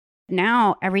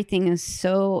now everything is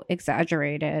so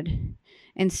exaggerated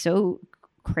and so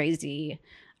crazy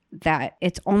that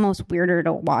it's almost weirder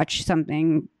to watch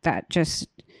something that just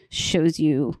shows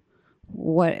you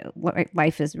what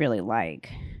life is really like.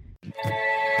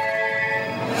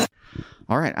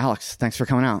 All right, Alex, thanks for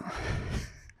coming out.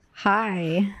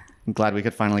 Hi. I'm glad we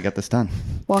could finally get this done.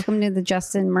 Welcome to the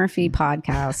Justin Murphy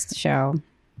podcast show.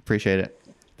 Appreciate it.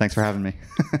 Thanks for having me.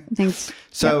 Thanks.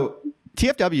 So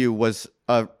TFW was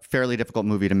a fairly difficult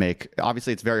movie to make.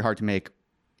 Obviously, it's very hard to make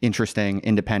interesting,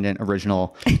 independent,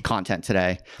 original content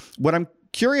today. What I'm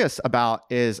curious about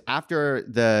is, after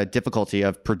the difficulty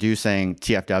of producing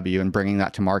TFW and bringing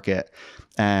that to market,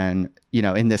 and, you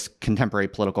know, in this contemporary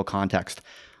political context,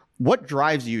 what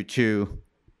drives you to,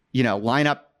 you know, line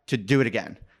up to do it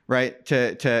again, right?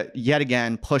 To yet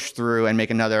again push through and make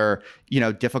another, you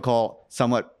know, difficult,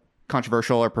 somewhat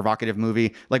controversial or provocative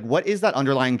movie? Like, what is that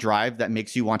underlying drive that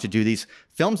makes you want to do these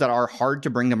films that are hard to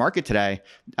bring to market today,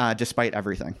 despite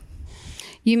everything?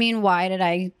 You mean, why did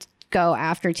I go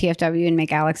after TFW and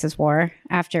make Alex's War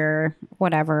after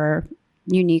whatever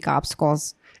unique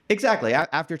obstacles? Exactly.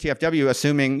 After TFW,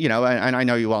 assuming, you know, and I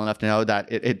know you well enough to know that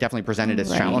it definitely presented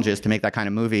its challenges to make that kind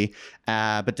of movie.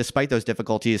 But despite those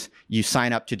difficulties, you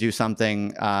sign up to do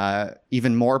something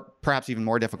even more, perhaps even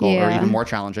more difficult or even more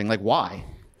challenging. Like, why?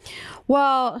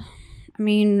 Well, I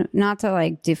mean, not to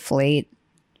like deflate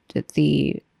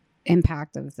the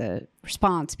impact of the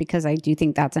response, because I do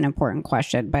think that's an important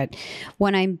question. But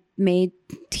when I made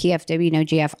TFW No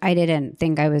GF, I didn't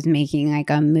think I was making like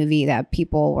a movie that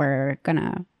people were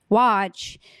gonna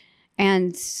watch,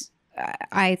 and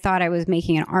I thought I was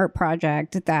making an art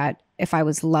project that, if I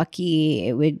was lucky,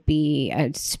 it would be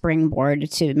a springboard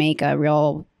to make a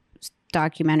real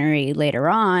documentary later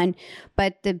on.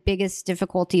 But the biggest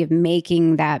difficulty of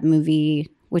making that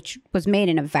movie, which was made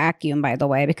in a vacuum, by the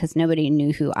way, because nobody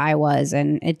knew who I was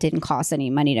and it didn't cost any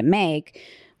money to make,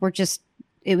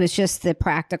 it was just the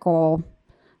practical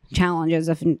challenges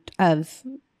of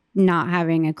not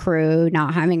having a crew,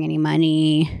 not having any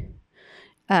money,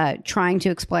 trying to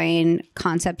explain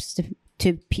concepts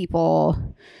to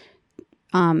people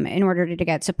in order to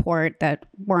get support that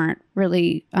weren't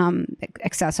really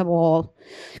accessible.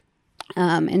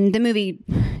 And the movie,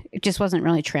 it just wasn't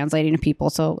really translating to people.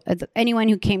 So anyone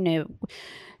who came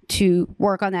to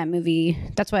work on that movie,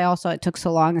 that's why also it took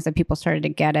so long, is that people started to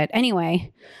get it.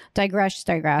 Anyway, digress.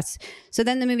 So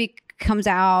then the movie comes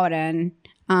out, and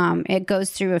it goes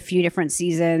through a few different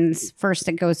seasons. First,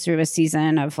 it goes through a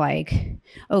season of like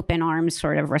open arms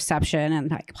sort of reception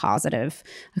and like positive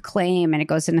acclaim, and it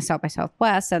goes into South by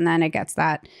Southwest, and then it gets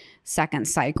that second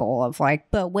cycle of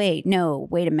like, but wait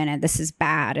a minute, this is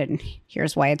bad, and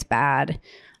here's why it's bad.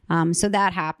 So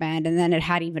that happened, and then it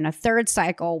had even a third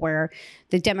cycle where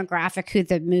the demographic who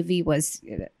the movie was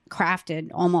crafted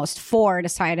almost for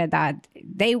decided that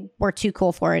they were too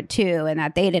cool for it too, and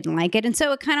that they didn't like it. And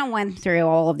so it kind of went through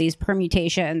all of these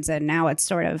permutations, and now it's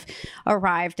sort of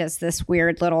arrived as this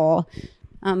weird little,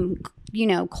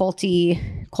 cult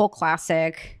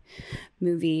classic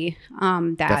movie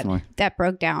that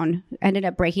ended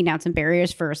up breaking down some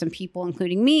barriers for some people,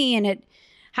 including me. And it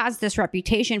has this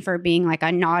reputation for being like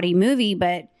a naughty movie,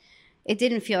 but it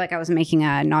didn't feel like I was making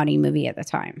a naughty movie at the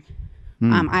time.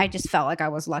 I just felt like I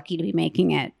was lucky to be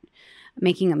making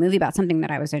a movie about something that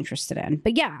I was interested in.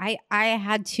 But yeah, I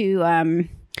had to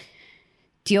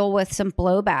deal with some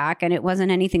blowback, and it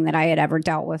wasn't anything that I had ever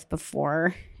dealt with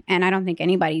before. And I don't think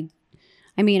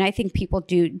I think people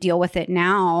do deal with it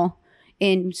now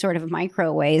in sort of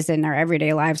micro ways in their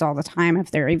everyday lives all the time, if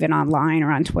they're even online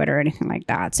or on Twitter or anything like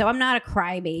that. So I'm not a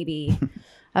crybaby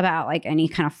about like any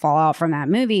kind of fallout from that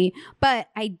movie, but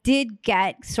I did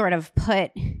get sort of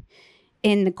put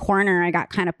in the corner. I got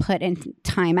kind of put in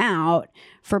timeout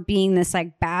for being this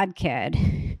like bad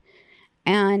kid.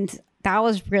 And that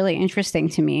was really interesting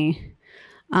to me.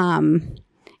 And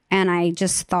I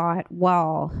just thought,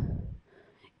 well,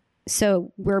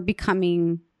 so we're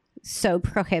becoming so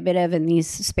prohibitive in these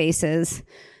spaces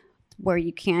where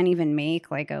you can't even make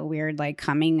like a weird like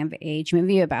coming of age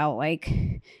movie about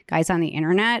like guys on the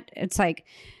internet. It's like,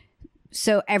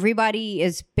 so everybody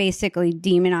is basically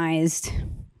demonized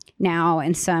now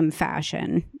in some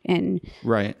fashion in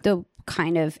the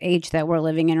kind of age that we're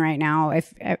living in right now,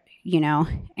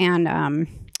 and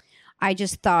I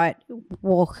just thought,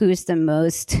 well, who's the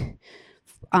most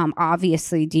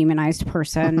obviously demonized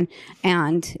person?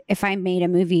 And if I made a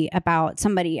movie about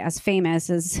somebody as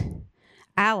famous as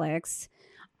Alex,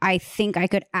 I think I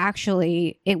could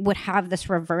it would have this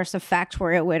reverse effect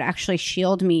where it would actually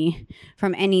shield me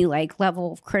from any like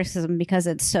level of criticism, because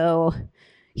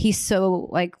he's so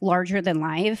like larger than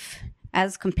life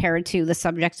as compared to the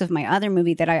subjects of my other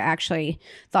movie that I actually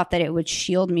thought that it would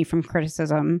shield me from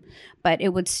criticism, but it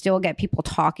would still get people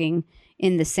talking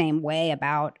in the same way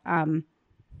about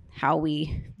how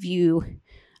we view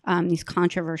these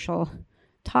controversial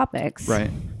topics. Right.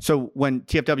 So when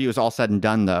TFW is all said and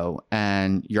done, though,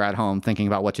 and you're at home thinking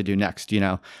about what to do next,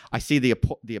 I see the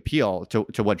appeal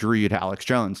to what drew you to Alex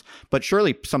Jones, but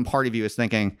surely some part of you is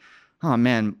thinking, oh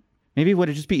man, maybe would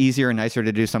it just be easier and nicer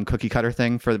to do some cookie cutter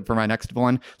thing for my next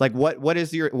one? Like what is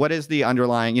the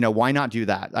underlying, why not do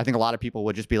that? I think a lot of people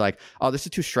would just be like, oh, this is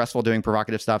too stressful doing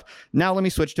provocative stuff. Now let me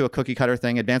switch to a cookie cutter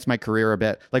thing, advance my career a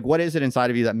bit. Like what is it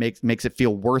inside of you that makes it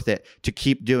feel worth it to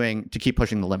keep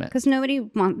pushing the limit? Because nobody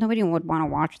would want to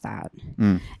watch that.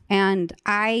 And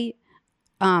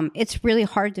it's really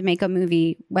hard to make a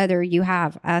movie, whether you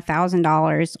have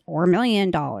 $1,000 or $1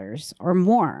 million or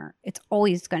more. It's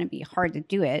always going to be hard to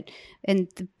do it. And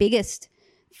the biggest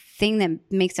thing that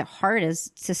makes it hard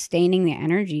is sustaining the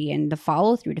energy and the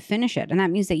follow through to finish it. And that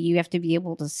means that you have to be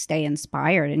able to stay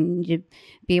inspired and you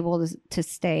be able to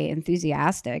stay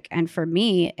enthusiastic. And for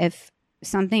me, if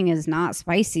something is not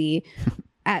spicy,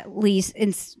 at least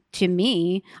to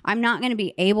me, I'm not going to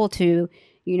be able to,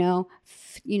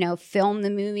 film the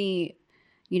movie,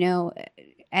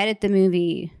 edit the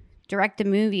movie, direct the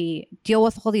movie, deal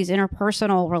with all these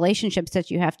interpersonal relationships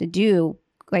that you have to do,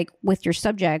 like with your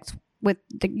subjects, with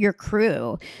your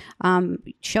crew,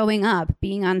 showing up,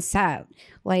 being on set,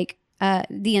 like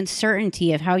the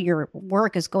uncertainty of how your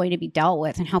work is going to be dealt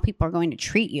with and how people are going to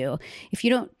treat you. If you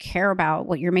don't care about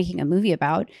what you're making a movie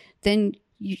about, then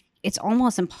it's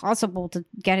almost impossible to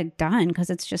get it done because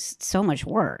it's just so much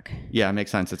work. Yeah, it makes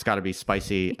sense. It's got to be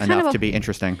spicy enough to be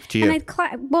interesting to you.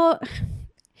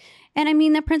 And I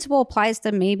mean, the principle applies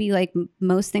to maybe like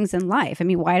most things in life. I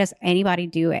mean, why does anybody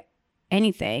do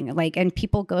anything? Like, and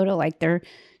people go to like their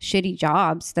shitty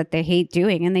jobs that they hate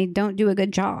doing and they don't do a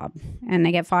good job and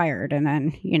they get fired. And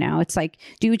then, it's like,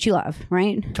 do what you love,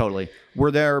 right? Totally. Were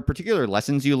there particular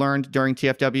lessons you learned during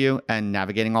TFW and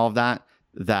navigating all of that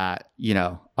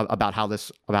about how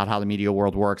the media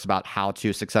world works, about how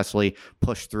to successfully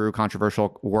push through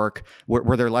controversial work?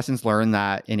 Were there lessons learned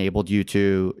that enabled you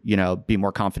to, be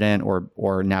more confident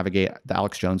or navigate the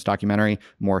Alex Jones documentary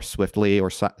more swiftly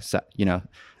or,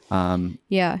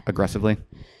 aggressively?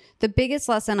 The biggest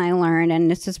lesson I learned, and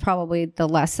this is probably the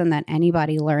lesson that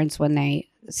anybody learns when they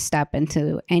step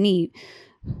into any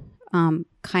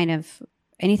kind of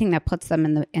anything that puts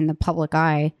them in the public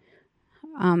eye,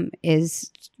 is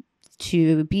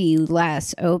to be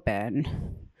less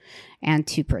open and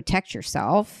to protect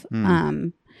yourself.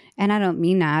 And I don't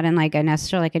mean that in like a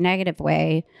necessarily like a negative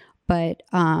way, but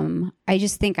I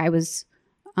just think I was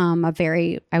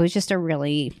just a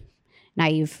really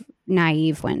naive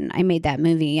when I made that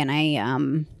movie, and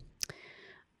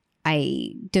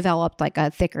I developed like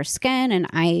a thicker skin,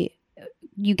 and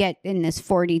you get in this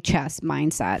 40 chess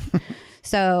mindset.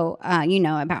 So,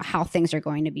 about how things are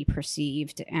going to be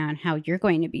perceived and how you're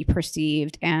going to be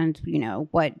perceived, and,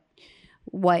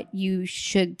 what you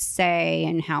should say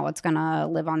and how it's going to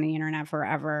live on the internet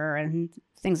forever and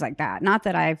things like that. Not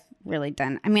that I've really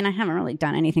done. I mean, I haven't really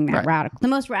done anything that radical. The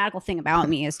most radical thing about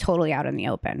me is totally out in the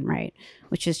open, right?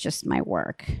 Which is just my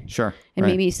work. Sure. And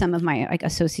maybe some of my like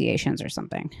associations or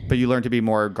something. But you learn to be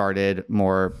more guarded,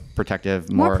 more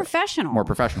protective, more professional. More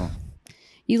professional.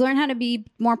 You learn how to be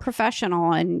more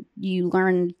professional, and you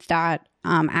learn that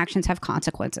actions have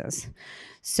consequences.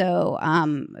 So,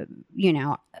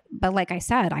 but like I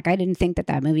said, like I didn't think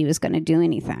that movie was going to do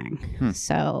anything.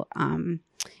 So,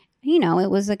 it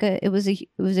was like it was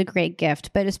a great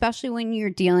gift, but especially when you're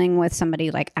dealing with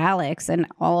somebody like Alex and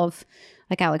all of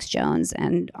like Alex Jones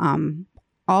and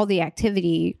all the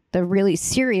activity, the really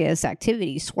serious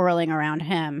activity swirling around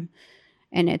him,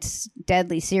 and it's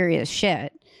deadly serious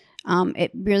shit.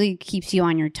 It really keeps you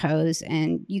on your toes,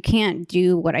 and you can't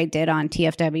do what I did on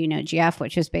TFW No GF,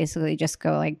 which is basically just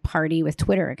go like party with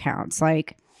Twitter accounts.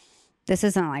 Like, this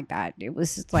isn't like that. It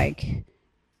was like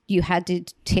you had to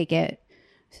take it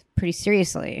pretty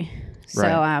seriously.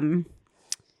 Right. So,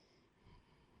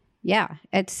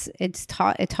 it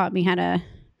taught me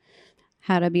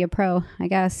how to be a pro, I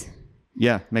guess.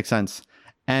 Yeah, makes sense.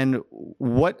 And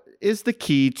what is the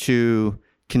key to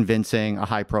convincing a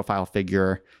high profile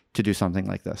figure to do something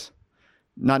like this?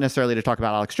 Not necessarily to talk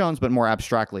about Alex Jones, but more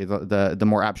abstractly, the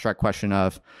more abstract question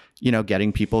of,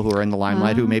 getting people who are in the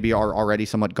limelight who maybe are already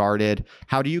somewhat guarded.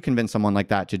 How do you convince someone like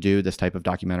that to do this type of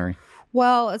documentary?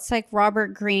 Well, it's like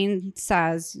Robert Greene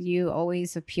says, you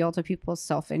always appeal to people's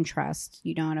self-interest.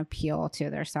 You don't appeal to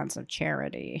their sense of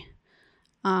charity,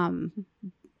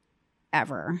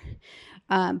 ever.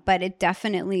 But it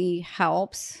definitely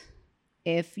helps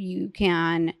if you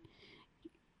can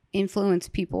influence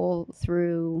people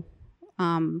through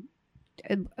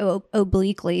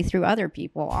obliquely through other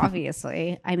people,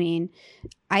 obviously. I mean,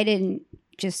 I didn't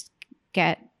just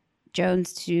get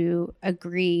Jones to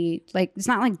agree. Like, it's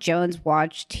not like Jones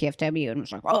watched TFW and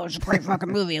was like, "Oh, it's a great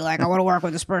fucking movie. Like, I want to work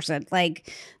with this person."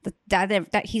 Like,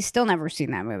 that he's still never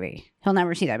seen that movie. He'll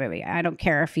never see that movie. I don't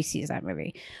care if he sees that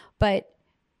movie. But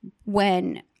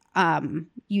when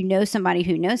you know somebody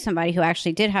who knows somebody who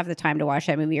actually did have the time to watch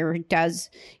that movie, or does,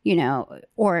 you know,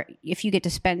 or if you get to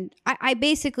spend, I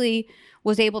basically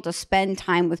was able to spend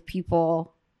time with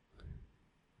people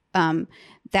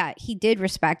that he did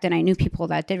respect, and I knew people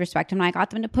that did respect him, and I got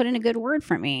them to put in a good word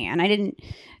for me. And I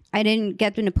didn't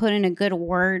get them to put in a good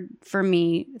word for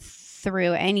me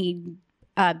through any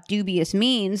dubious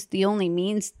means. The only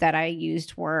means that I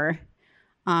used were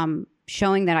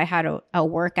showing that I had a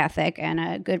work ethic and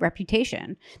a good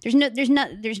reputation. There's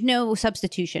no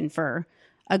substitution for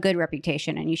a good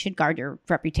reputation, and you should guard your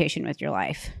reputation with your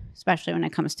life, especially when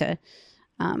it comes to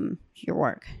your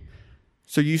work.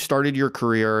 So you started your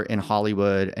career in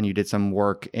Hollywood and you did some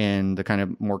work in the kind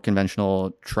of more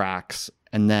conventional tracks.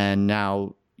 And then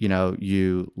now, you know,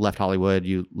 you left Hollywood,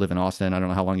 you live in Austin. I don't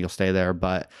know how long you'll stay there,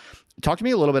 but talk to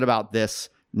me a little bit about this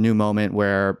new moment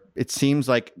where it seems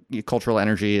like cultural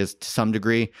energy is to some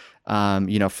degree,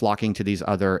 you know, flocking to these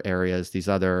other areas, these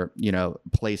other, you know,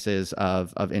 places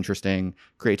of interesting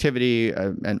creativity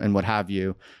and what have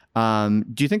you.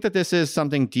 Do you think that this is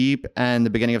something deep and the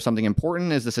beginning of something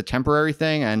important? Is this a temporary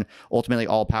thing? And ultimately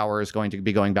all power is going to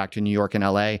be going back to New York and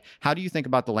LA. How do you think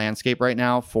about the landscape right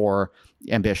now for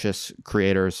ambitious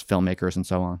creators, filmmakers, and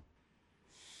so on?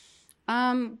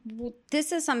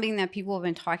 This is something that people have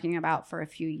been talking about for a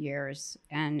few years,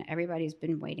 and everybody's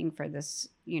been waiting for this,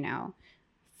 you know,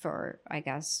 for, I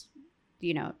guess,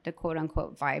 you know, the quote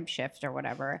unquote vibe shift or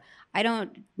whatever. I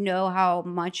don't know how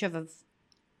much of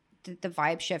the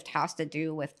vibe shift has to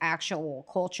do with actual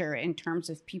culture in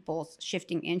terms of people's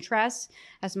shifting interests,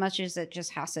 as much as it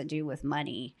just has to do with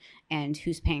money and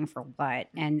who's paying for what.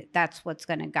 And that's what's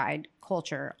going to guide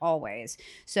culture always.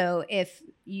 So if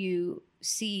you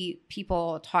see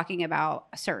people talking about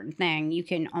a certain thing, you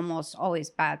can almost always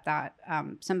bet that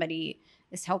somebody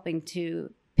is helping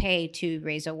to pay to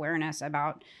raise awareness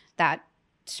about that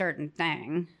certain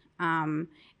thing.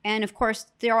 And of course,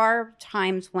 there are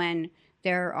times when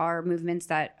there are movements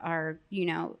that are, you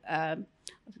know,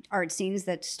 art scenes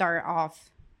that start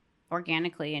off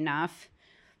organically enough,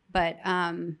 but,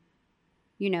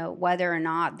 you know, whether or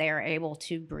not they're able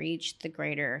to breach the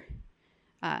greater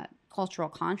cultural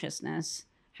consciousness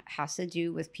has to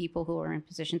do with people who are in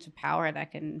positions of power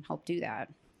that can help do that.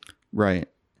 Right.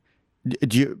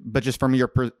 But just from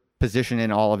your position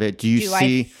in all of it, do you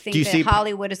see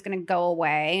Hollywood is going to go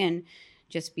away and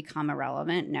just become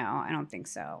irrelevant? No, I don't think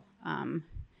so.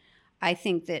 I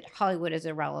think that Hollywood is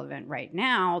irrelevant right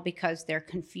now because they're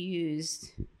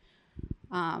confused.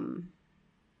 And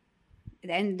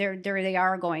they're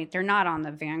not on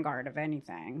the vanguard of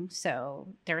anything. So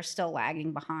they're still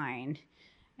lagging behind,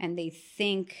 and they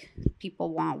think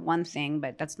people want one thing,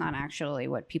 but that's not actually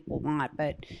what people want.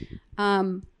 But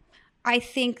I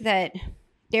think that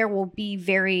there will be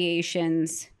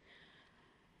variations,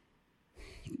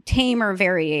 tamer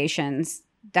variations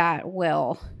that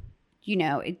will, you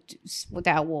know,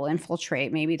 that will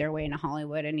infiltrate maybe their way into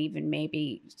Hollywood, and even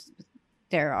maybe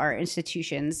there are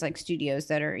institutions like studios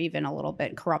that are even a little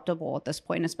bit corruptible at this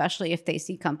point, especially if they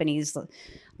see companies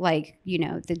like, you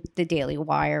know, the Daily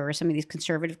Wire or some of these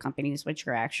conservative companies, which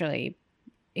are actually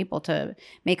able to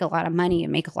make a lot of money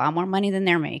and make a lot more money than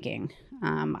they're making.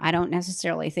 I don't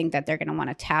necessarily think that they're going to want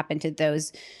to tap into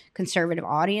those conservative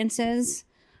audiences.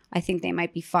 I think they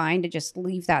might be fine to just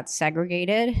leave that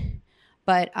segregated.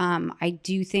 But I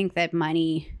do think that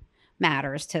money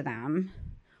matters to them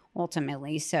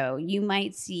ultimately. So you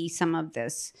might see some of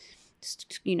this,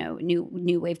 you know,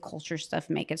 new wave culture stuff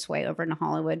make its way over into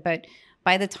Hollywood. But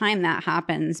by the time that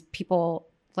happens, people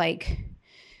like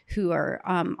who are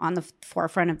on the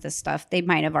forefront of this stuff, they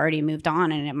might have already moved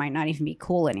on, and it might not even be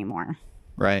cool anymore.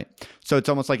 Right. So it's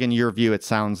almost like, in your view, it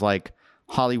sounds like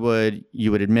Hollywood,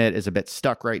 you would admit, is a bit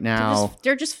stuck right now.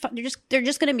 They're just going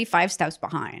to be 5 steps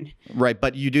behind. Right.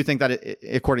 But you do think that,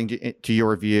 according to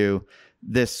your view,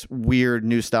 this weird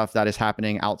new stuff that is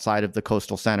happening outside of the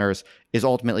coastal centers is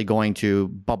ultimately going to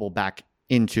bubble back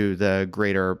into the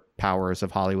greater powers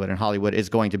of Hollywood, and Hollywood is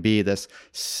going to be this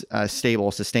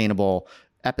stable, sustainable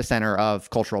epicenter of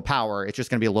cultural power, it's just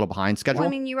going to be a little behind schedule. Well,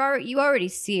 I mean, you already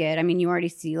see it. I mean, you already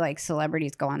see like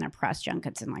celebrities go on their press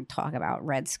junkets and like talk about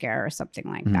Red Scare or something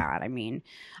like that. I mean,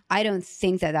 I don't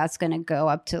think that that's going to go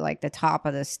up to like the top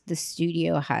of the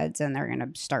studio heads and they're going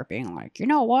to start being like, you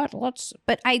know what,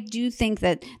 but I do think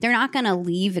that they're not going to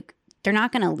leave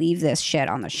this shit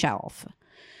on the shelf.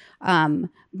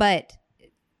 But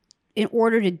in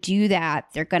order to do that,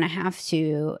 they're going to have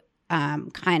to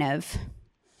kind of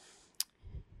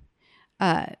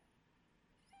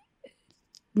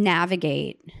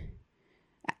navigate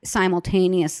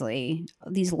simultaneously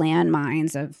these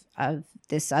landmines of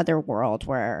this other world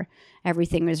where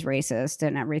everything is racist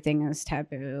and everything is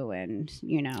taboo and,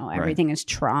 you know, everything is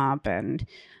Trump. And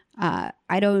I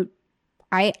don't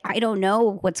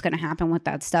know what's going to happen with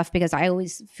that stuff because I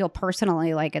always feel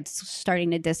personally like it's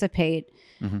starting to dissipate.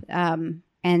 And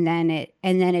then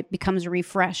it becomes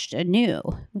refreshed anew.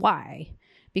 Why?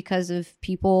 Because of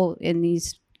people in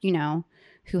these, you know,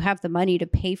 who have the money to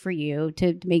pay for you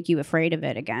to make you afraid of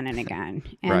it again and again.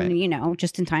 And, you know,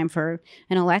 just in time for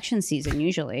an election season,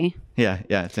 usually. Yeah,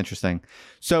 it's interesting.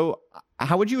 So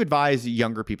how would you advise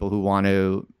younger people who want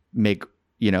to make,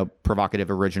 you know,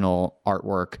 provocative original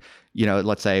artwork, you know,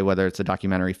 let's say whether it's a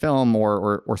documentary film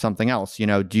or something else, you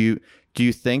know, do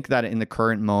you think that in the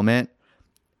current moment,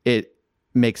 it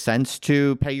makes sense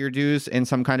to pay your dues in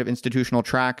some kind of institutional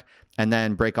track and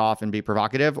then break off and be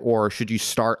provocative? Or should you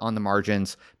start on the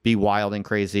margins, be wild and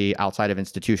crazy outside of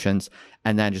institutions,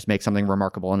 and then just make something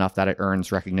remarkable enough that it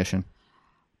earns recognition?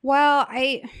 Well,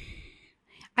 I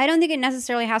don't think it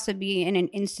necessarily has to be in an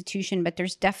institution, but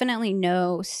there's definitely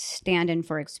no stand-in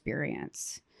for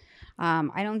experience.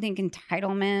 I don't think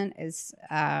entitlement is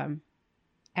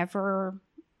ever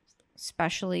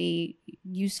especially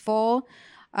useful.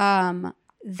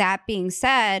 That being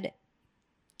said,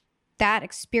 that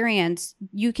experience,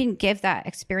 you can give that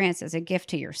experience as a gift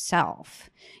to yourself.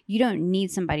 You don't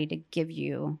need somebody to give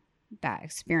you that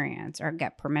experience or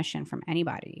get permission from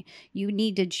anybody. You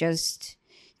need to just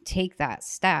take that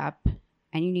step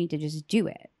and you need to just do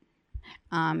it.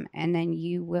 And then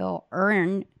you will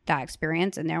earn that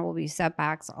experience and there will be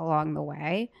setbacks along the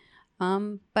way.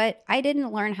 But I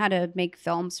didn't learn how to make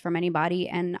films from anybody.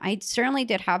 And I certainly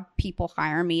did have people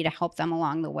hire me to help them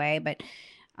along the way. But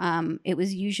I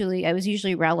was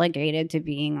usually relegated to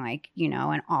being like, you know,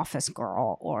 an office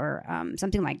girl or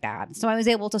something like that. So I was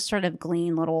able to sort of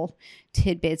glean little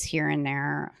tidbits here and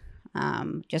there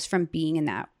just from being in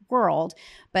that world.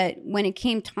 But when it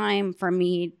came time for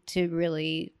me to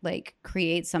really like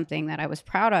create something that I was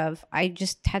proud of, I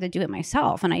just had to do it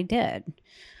myself, and I did.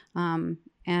 But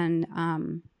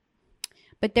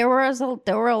there were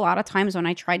a lot of times when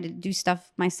I tried to do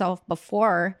stuff myself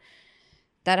before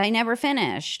that I never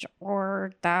finished,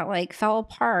 or that like fell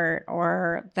apart,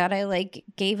 or that I like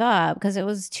gave up because it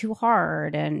was too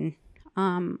hard. And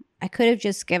I could have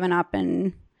just given up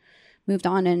and moved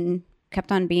on and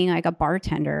kept on being like a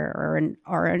bartender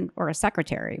or a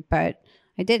secretary, but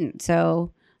I didn't.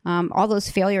 So all those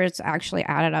failures actually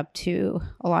added up to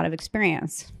a lot of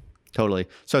experience. Totally.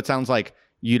 So it sounds like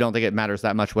you don't think it matters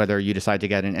that much whether you decide to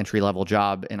get an entry-level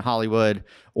job in Hollywood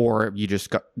or you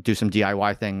just do some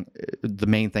DIY thing. The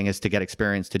main thing is to get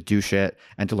experience, to do shit,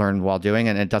 and to learn while doing.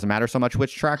 And it doesn't matter so much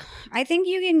which track. I think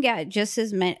you can get just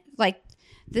as many, like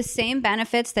the same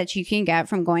benefits that you can get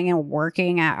from going and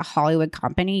working at a Hollywood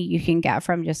company, you can get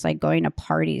from just like going to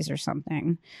parties or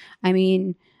something. I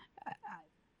mean,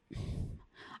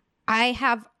 I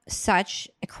have such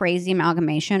a crazy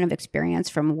amalgamation of experience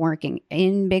from working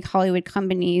in big Hollywood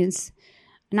companies,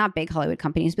 not big Hollywood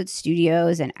companies, but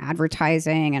studios and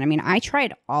advertising. And I mean, I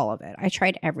tried all of it. I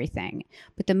tried everything.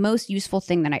 But the most useful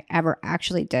thing that I ever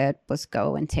actually did was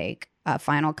go and take a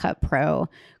Final Cut Pro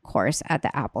course at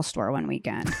the Apple Store one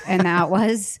weekend. And that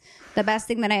was the best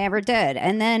thing that I ever did.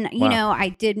 And then, you know, I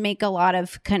did make a lot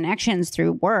of connections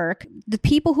through work. The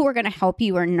people who are going to help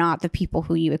you are not the people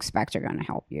who you expect are going to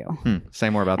help you.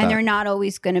 Say more about that. And they're not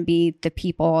always going to be the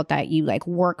people that you like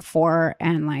work for.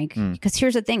 And like, because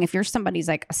here's the thing, if you're somebody's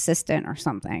like assistant or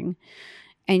something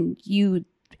and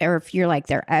or if you're like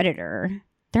their editor,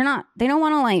 they don't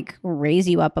want to like raise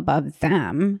you up above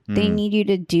them. They need you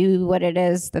to do what it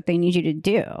is that they need you to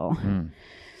do.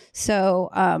 So,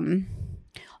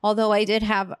 although I did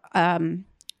have Adam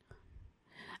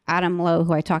Lowe,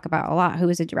 who I talk about a lot, who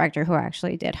was a director who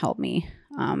actually did help me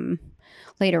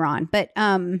later on. But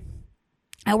I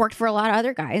worked for a lot of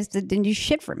other guys that didn't do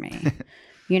shit for me,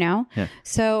 you know? Yeah.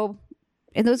 So,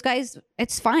 and those guys,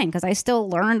 it's fine because I still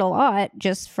learned a lot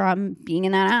just from being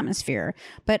in that atmosphere.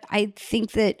 But I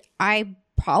think that I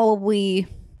probably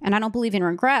And I don't believe in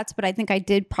regrets, but I think I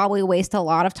did probably waste a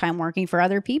lot of time working for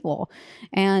other people.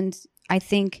 And I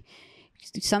think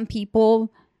some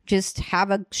people just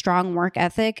have a strong work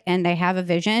ethic and they have a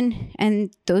vision,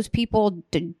 and those people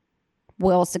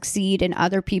will succeed, and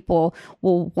other people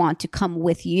will want to come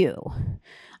with you.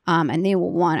 And they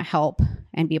will want to help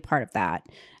and be a part of that.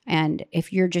 And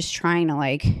if you're just trying to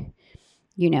like,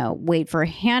 you know, wait for a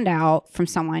handout from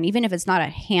someone, even if it's not a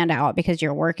handout because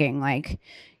you're working, like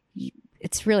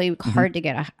it's really hard to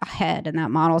get ahead. And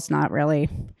that model's not really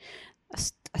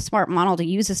a smart model to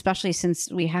use, especially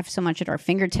since we have so much at our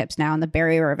fingertips now, and the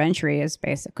barrier of entry is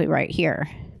basically right here.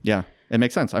 Yeah, it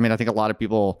makes sense. I mean, I think a lot of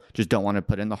people just don't want to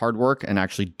put in the hard work and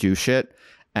actually do shit.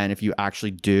 And if you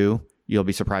actually do, you'll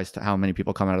be surprised how many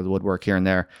people come out of the woodwork here and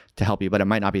there to help you, but it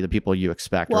might not be the people you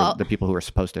expect or the people who are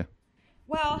supposed to.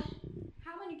 Well,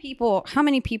 how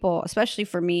many people, especially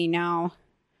for me now,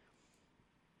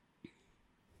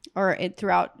 or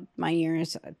throughout my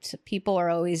years, people are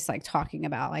always like talking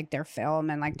about like their film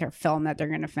and like their film that they're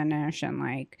going to finish. And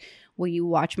like, will you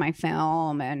watch my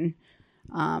film? And,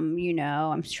 you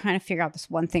know, I'm trying to figure out this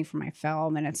one thing for my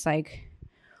film. And it's like,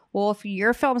 well, if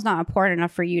your film's not important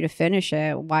enough for you to finish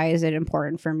it, why is it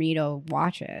important for me to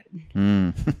watch it?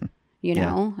 You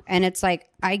know? Yeah. And it's like,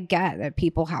 I get that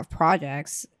people have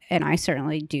projects, and I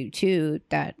certainly do too,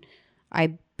 that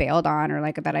I bailed on or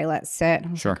like that I let sit. I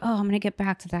was like, oh, I'm going to get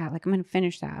back to that. Like, I'm going to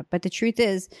finish that. But the truth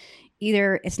is,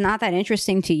 either it's not that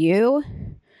interesting to you,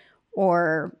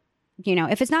 or, you know,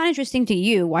 if it's not interesting to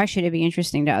you, why should it be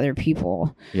interesting to other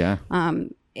people? Yeah.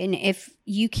 And if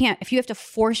you have to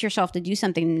force yourself to do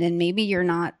something, then maybe you're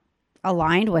not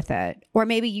aligned with it, or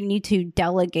maybe you need to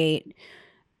delegate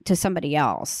to somebody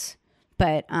else.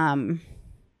 But I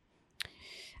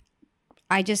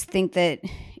just think that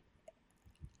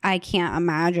I can't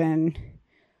imagine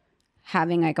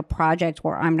having like a project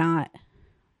where I'm not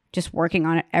just working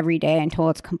on it every day until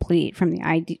it's complete from the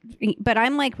idea. But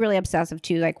I'm like really obsessive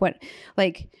too.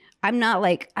 I'm not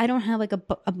like, I don't have like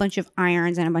a bunch of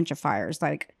irons and a bunch of fires.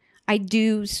 Like I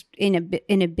do in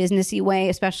a businessy way,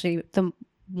 especially the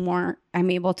more I'm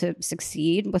able to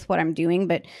succeed with what I'm doing.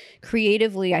 But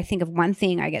creatively, I think of one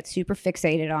thing, I get super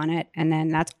fixated on it, and then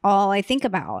that's all I think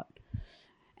about.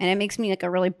 And it makes me like a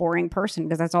really boring person,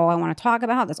 because that's all I want to talk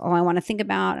about. That's all I want to think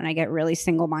about. And I get really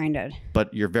single-minded.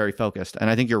 But you're very focused.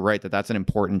 And I think you're right that that's an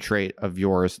important trait of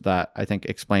yours that I think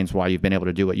explains why you've been able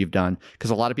to do what you've done. Because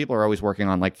a lot of people are always working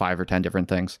on like 5 or 10 different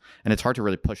things. And it's hard to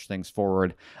really push things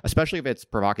forward, especially if it's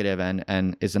provocative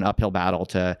and is an uphill battle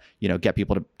to, you know, get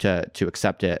people to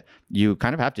accept it. You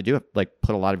kind of have to do it, like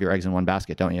put a lot of your eggs in one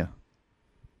basket, don't you?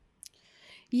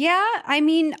 Yeah, I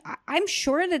mean, I'm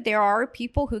sure that there are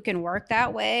people who can work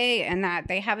that way and that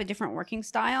they have a different working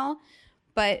style.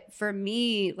 But for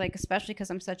me, like, especially because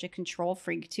I'm such a control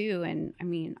freak too, and I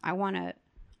mean, I want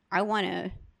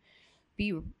to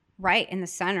be right in the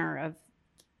center of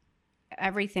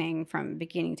everything from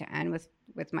beginning to end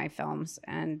with my films.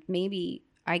 And maybe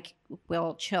I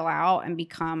will chill out and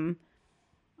become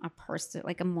a person,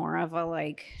 like a more of a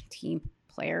like team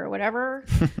player or whatever.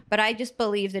 But I just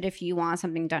believe that if you want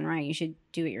something done right, you should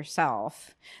do it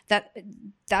yourself.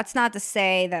 That's not to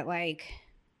say that, like,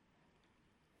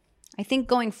 I think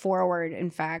going forward,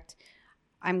 in fact,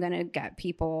 I'm going to get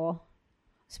people,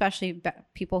 especially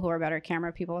people who are better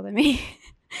camera people than me,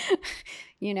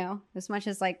 you know, as much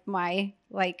as like my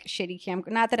like shitty cam,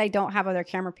 not that I don't have other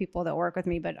camera people that work with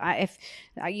me, but if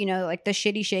you know, like the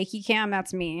shitty shaky cam,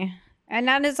 that's me. And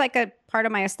that is like a part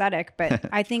of my aesthetic. But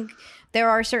I think there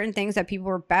are certain things that people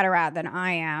are better at than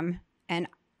I am. And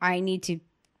I need to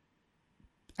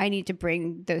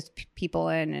bring those people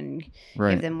in and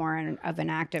give them more of an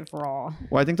active role.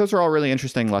 Well, I think those are all really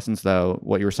interesting lessons, though.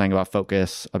 What you were saying about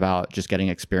focus, about just getting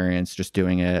experience, just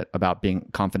doing it, about being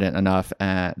confident enough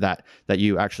that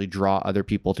you actually draw other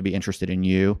people to be interested in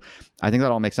you. I think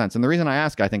that all makes sense. And the reason I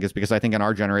ask, I think, is because I think in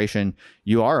our generation,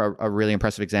 you are a really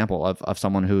impressive example of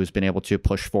someone who's been able to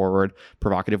push forward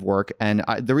provocative work. And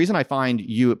the reason I find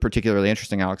you particularly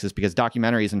interesting, Alex, is because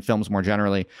documentaries and films more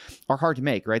generally are hard to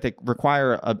make, right? They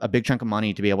require a big chunk of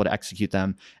money to be able to execute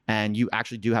them. And you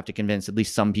actually do have to convince at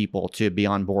least some people to be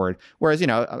on board. Whereas, you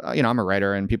know, I'm a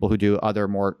writer, and people who do other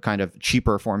more kind of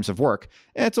cheaper forms of work,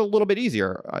 it's a little bit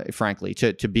easier, frankly,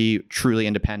 to be truly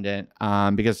independent,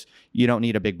 because you don't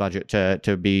need a big budget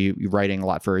to be writing a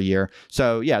lot for a year.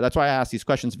 So yeah, that's why I ask these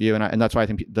questions of you. And that's why I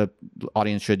think the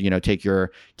audience should, you know, take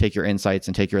your insights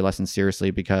and take your lessons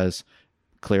seriously, because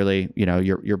clearly, you know,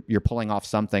 you're pulling off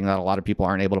something that a lot of people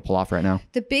aren't able to pull off right now.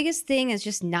 The biggest thing is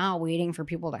just not waiting for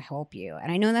people to help you.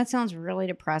 And I know that sounds really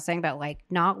depressing, but like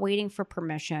not waiting for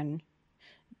permission,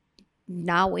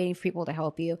 not waiting for people to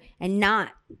help you, and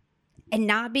not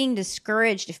being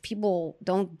discouraged if people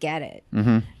don't get it.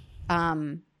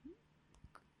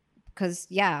 Because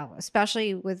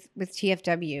especially with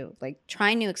TFW, like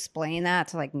trying to explain that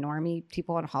to like normie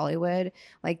people in Hollywood,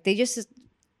 like they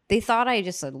thought I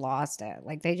just had lost it.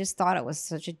 Like they just thought it was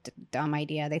such a dumb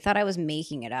idea. They thought I was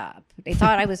making it up. They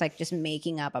thought I was like just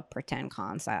making up a pretend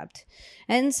concept.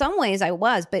 And in some ways I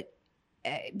was, but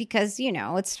because,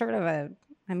 it's sort of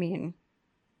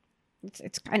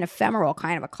it's kind of ephemeral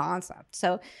kind of a concept.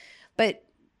 So, but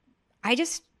I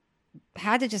just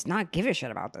had to just not give a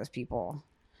shit about those people.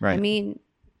 Right. I mean,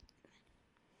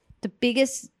 the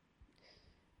biggest,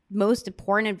 most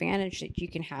important advantage that you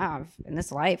can have in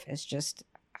this life is just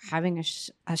having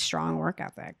a strong work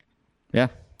ethic. Yeah,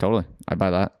 totally. I buy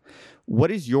that.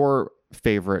 What is your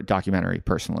favorite documentary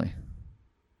personally?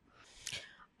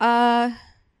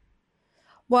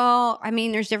 Well, I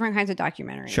mean, there's different kinds of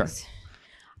documentaries. Sure.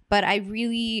 But I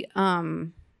really,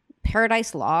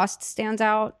 Paradise Lost stands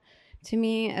out to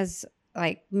me as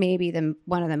like maybe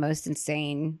one of the most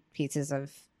insane pieces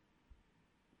of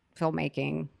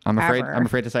filmmaking. I'm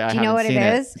afraid to say I haven't seen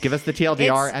it. Give us the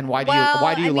TLDR and why do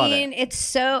you love it?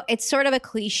 It's sort of a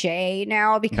cliche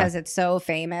now because it's so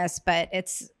famous, but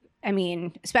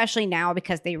especially now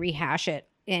because they rehash it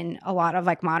in a lot of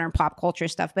like modern pop culture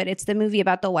stuff. But it's the movie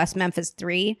about the West Memphis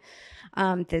Three,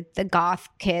 the goth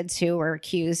kids who were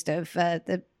accused of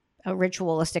a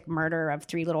ritualistic murder of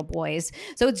 3 little boys.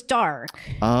 So it's dark.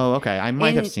 Oh, okay. I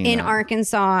might have seen in that.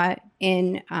 Arkansas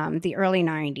in the early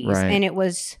 90s. Right. And it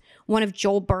was one of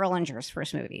Joel Berlinger's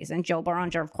first movies. And Joel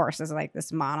Berlinger, of course, is like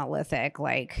this monolithic,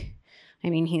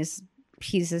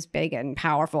 he's as big and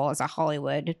powerful as a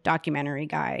Hollywood documentary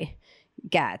guy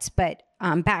gets. But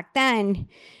back then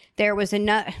there was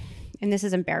another, and this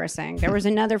is embarrassing. There was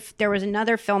another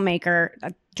filmmaker,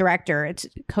 a director. It's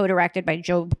co-directed by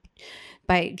Joel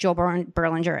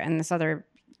Berlinger and this other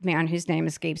man whose name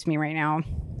escapes me right now,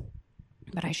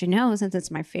 but I should know since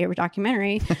it's my favorite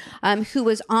documentary, who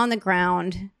was on the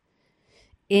ground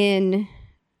in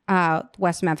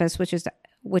West Memphis, which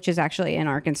is actually in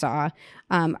Arkansas,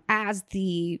 as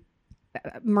the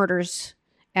murders,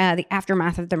 the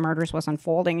aftermath of the murders was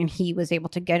unfolding, and he was able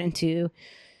to get to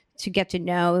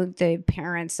know the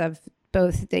parents of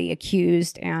both the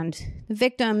accused and the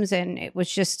victims, and it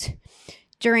was just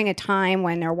during a time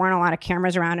when there weren't a lot of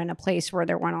cameras around, in a place where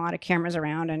there weren't a lot of cameras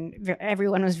around, and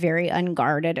everyone was very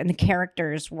unguarded, and the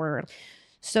characters were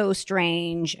so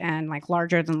strange and like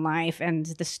larger than life, and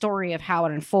the story of how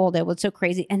it unfolded was so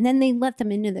crazy. And then they let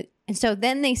them and so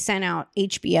then they sent out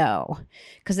HBO,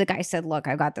 because the guy said, look,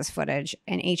 I've got this footage,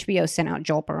 and HBO sent out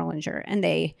Joel Berlinger, and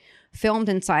they filmed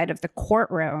inside of the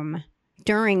courtroom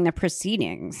during the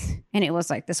proceedings, and it was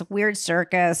like this weird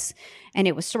circus, and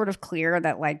it was sort of clear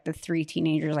that like the 3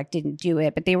 teenagers like didn't do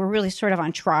it, but they were really sort of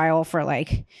on trial for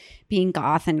like being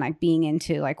goth and like being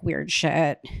into like weird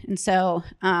shit. And so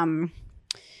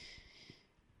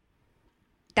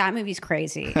that movie's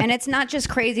crazy. And it's not just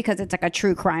crazy because it's like a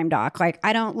true crime doc. Like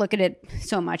I don't look at it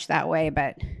so much that way,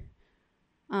 but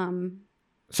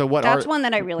so what that's one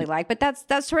that I really like. But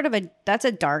that's sort of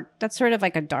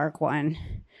like a dark one.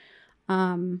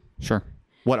 Sure.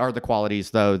 What are the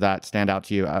qualities though that stand out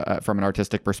to you from an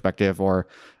artistic perspective or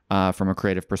from a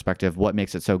creative perspective? What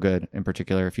makes it so good in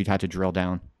particular, if you'd had to drill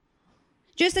down?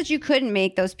 Just that you couldn't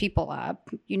make those people up,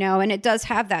 and it does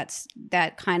have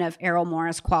that kind of Errol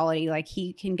Morris quality. Like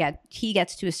he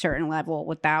gets to a certain level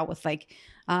with like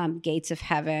Gates of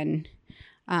Heaven.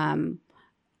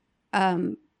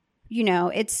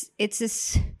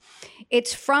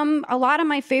 It's from, a lot of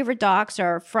my favorite docs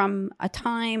are from a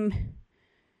time.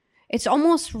 It's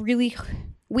almost really,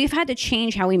 we've had to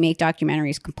change how we make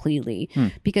documentaries completely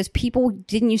because people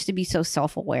didn't used to be so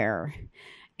self-aware.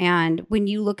 And when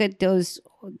you look at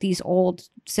these old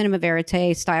cinema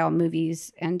verite style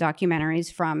movies and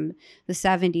documentaries from the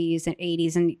 70s and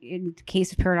 80s, and in the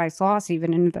case of Paradise Lost,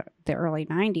 even in the early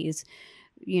 90s,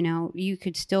 you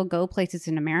could still go places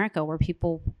in America where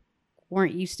people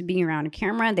weren't used to being around a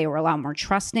camera. They were a lot more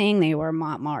trusting. They were a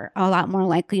lot more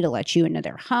likely to let you into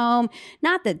their home.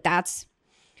 Not that that's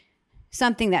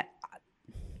something that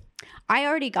I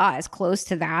already got as close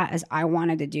to that as I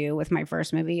wanted to do with my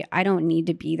first movie. I don't need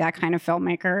to be that kind of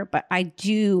filmmaker, but I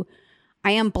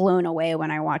am blown away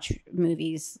when I watch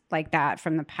movies like that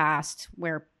from the past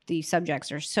where the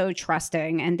subjects are so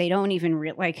trusting and they don't even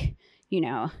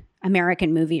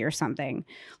American Movie or something.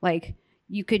 Like,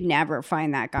 you could never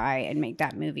find that guy and make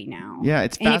that movie now. Yeah,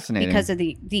 it's fascinating. Because of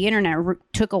the internet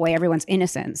took away everyone's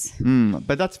innocence.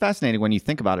 But that's fascinating when you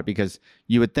think about it, because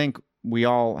you would think we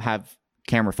all have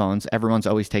camera phones. Everyone's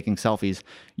always taking selfies.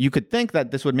 You could think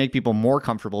that this would make people more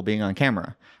comfortable being on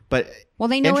camera, but well,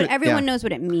 they know everyone knows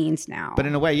what it means now. But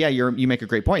in a way, yeah, you make a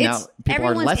great point. Now people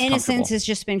are less comfortable. Everyone's innocence has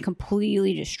just been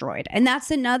completely destroyed, and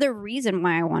that's another reason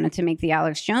why I wanted to make the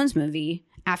Alex Jones movie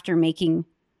after making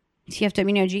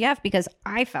TFW No GF, because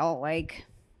I felt like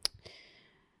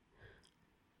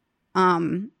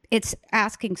it's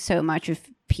asking so much of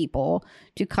people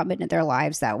to come into their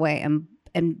lives that way and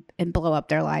blow up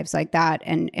their lives like that.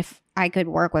 And if I could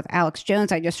work with Alex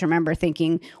Jones, I just remember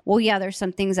thinking, well, yeah, there's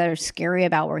some things that are scary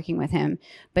about working with him,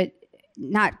 but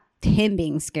not him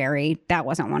being scary. That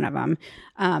wasn't one of them.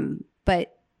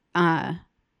 But I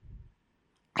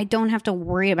don't have to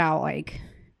worry about like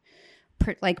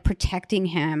protecting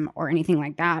him or anything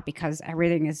like that, because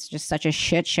everything is just such a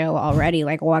shit show already.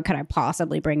 Like, what could I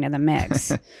possibly bring to the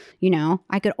mix?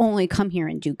 I could only come here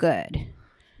and do good.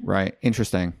 Right.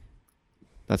 Interesting.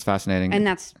 That's fascinating. And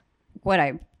that's what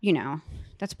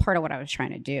that's part of what I was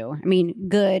trying to do. I mean,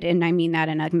 good. And I mean that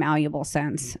in a malleable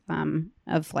sense,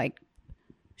 of like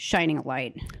shining a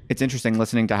light. It's interesting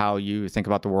listening to how you think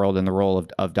about the world and the role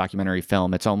of documentary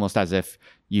film. It's almost as if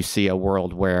you see a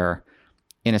world where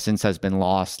innocence has been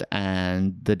lost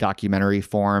and the documentary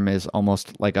form is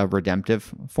almost like a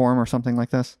redemptive form or something like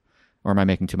this. Or am I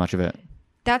making too much of it?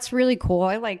 That's really cool.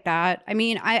 I like that. I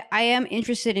mean, I am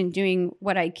interested in doing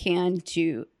what I can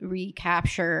to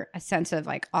recapture a sense of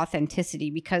like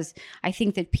authenticity, because I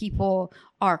think that people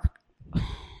are, I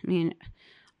mean,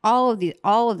 all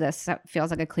of this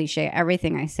feels like a cliche.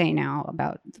 Everything I say now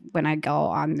about when I go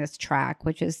on this track,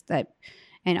 which is that,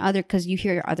 and because you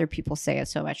hear other people say it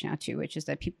so much now too, which is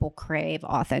that people crave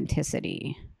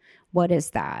authenticity. What is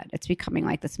that? It's becoming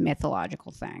like this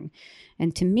mythological thing.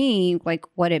 And to me, like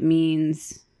what it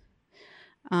means,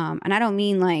 and I don't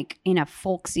mean like in a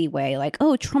folksy way, like,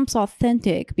 oh, Trump's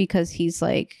authentic because he's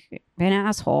like an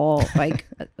asshole, like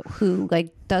who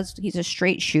like he's a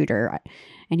straight shooter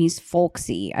and he's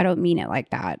folksy. I don't mean it like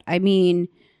that. I mean,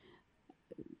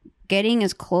 getting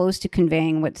as close to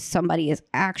conveying what somebody is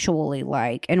actually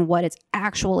like and what it's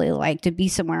actually like to be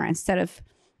somewhere, instead of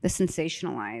the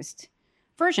sensationalized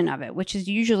version of it, which is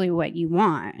usually what you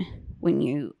want when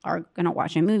you are going to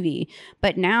watch a movie.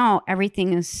 But now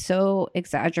everything is so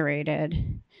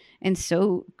exaggerated and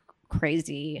so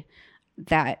crazy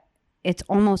that it's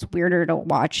almost weirder to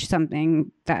watch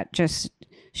something that just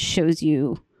shows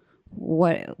you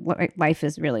what life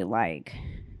is really like.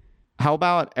 How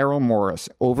about Errol Morris?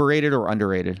 Overrated or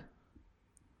underrated?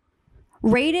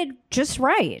 Rated just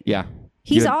right. Yeah.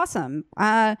 He's awesome.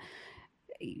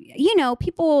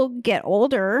 People get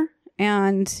older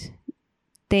and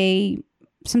they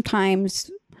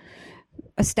sometimes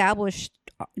established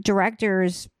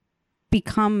directors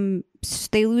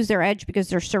they lose their edge because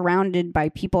they're surrounded by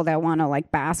people that want to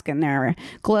like bask in their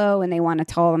glow and they want to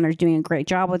tell them they're doing a great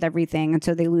job with everything. And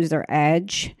so they lose their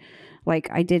edge. Like,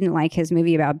 I didn't like his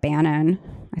movie about Bannon.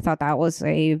 I thought that was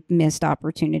a missed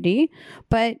opportunity,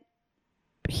 but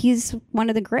he's one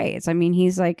of the greats. I mean,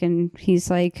 he's the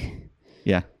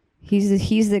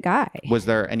guy. Was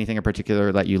there anything in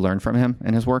particular that you learned from him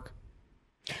in his work?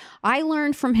 I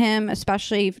learned from him,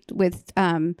 especially with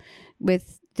The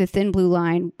Thin Blue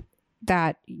Line,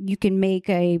 that you can make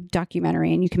a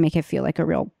documentary and you can make it feel like a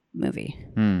real movie.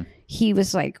 He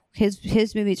was like,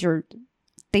 his movies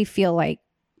they feel like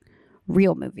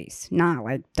real movies, not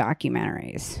like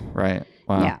documentaries. Right.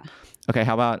 Wow. Yeah. Okay.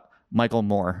 How about Michael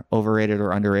Moore? Overrated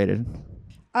or underrated?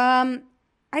 I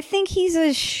think he's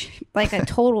a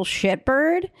total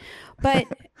shitbird, but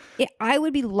I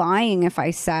would be lying if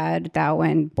I said that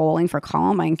when Bowling for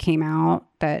Columbine came out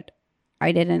that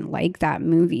I didn't like that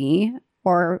movie,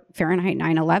 or Fahrenheit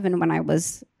 9/11 when I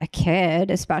was a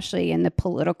kid, especially in the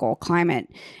political climate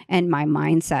and my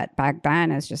mindset back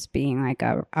then as just being like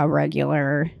a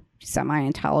regular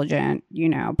semi-intelligent,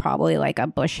 probably like a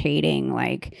Bush hating,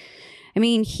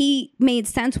 he made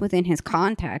sense within his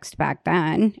context back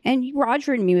then. And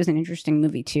Roger and Me was an interesting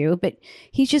movie too, but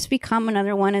he's just become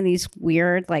another one of these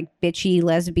weird, like bitchy,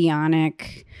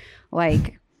 lesbianic,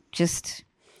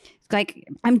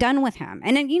 I'm done with him.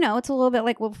 And then, it's a little bit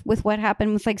like with what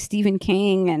happened with like Stephen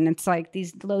King, and it's like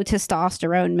these low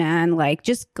testosterone men,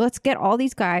 just let's get all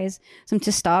these guys some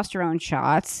testosterone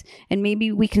shots and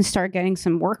maybe we can start getting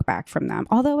some work back from them.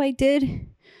 Although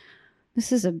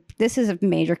this is a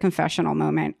major confessional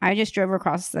moment. I just drove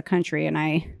across the country and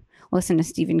I listened to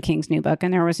Stephen King's new book,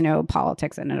 and there was no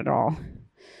politics in it at all.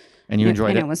 And you enjoyed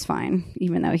it? And it was fine,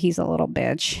 even though he's a little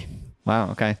bitch.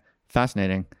 Wow. Okay.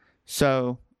 Fascinating.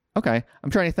 So Okay, I'm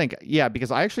trying to think. Yeah,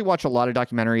 because I actually watch a lot of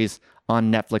documentaries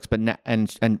on Netflix, but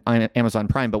and on Amazon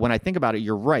Prime. But when I think about it,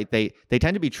 you're right. They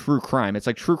tend to be true crime. It's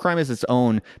like true crime is its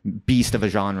own beast of a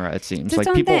genre. It seems It's its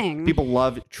like own thing. people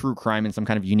love true crime in some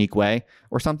kind of unique way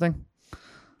or something.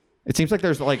 It seems like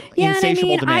there's like Yeah,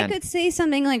 insatiable and I mean, demand. I could say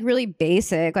something like really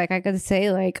basic. Like I could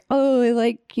say like, oh,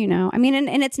 like, you know, I mean,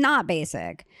 and it's not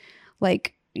basic.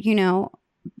 Like, you know,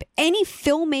 any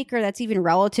filmmaker that's even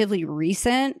relatively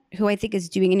recent who I think is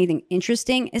doing anything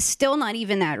interesting is still not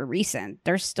even that recent.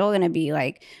 They're still going to be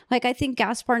like I think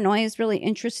Gaspar Noé is really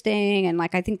interesting, and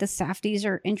like I think the Safdies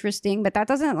are interesting, but that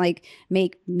doesn't like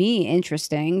make me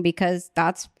interesting because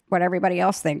that's what everybody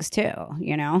else thinks too,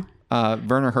 you know?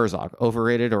 Werner Herzog,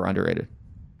 overrated or underrated?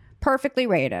 Perfectly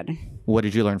rated. What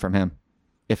did you learn from him,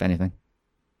 if anything?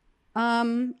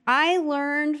 I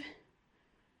learned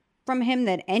from him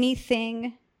that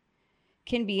anything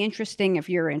can be interesting if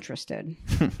you're interested.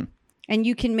 And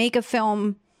you can make a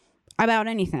film about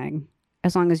anything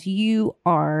as long as you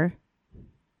want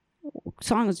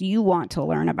to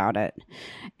learn about it.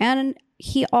 And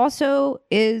he also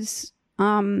is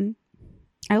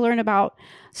I learned about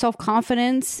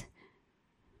self-confidence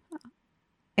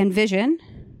and vision.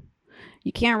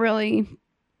 You can't really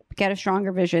get a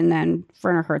stronger vision than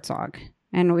Werner Herzog.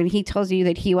 And when he tells you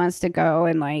that he wants to go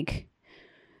and like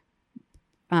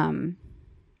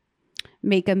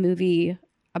make a movie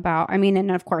about, I mean,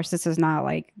 and of course this is not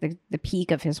like the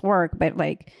peak of his work, but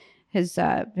like his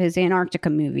Antarctica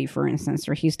movie, for instance,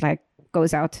 where he's like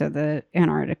goes out to the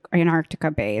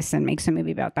Antarctica base and makes a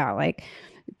movie about that. Like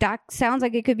that sounds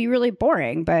like it could be really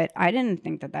boring, but I didn't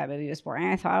think that movie was boring.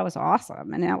 I thought it was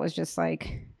awesome. And that was just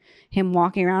like him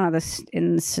walking around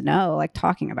in the snow, like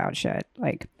talking about shit.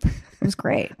 Like it was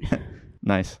great.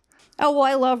 Nice. Oh, well,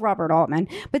 I love Robert Altman.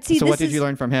 But see, so what did you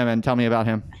learn from him, and tell me about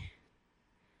him?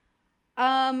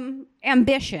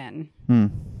 Ambition.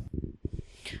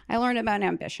 I learned about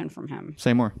ambition from him.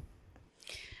 Say more.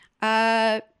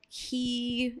 And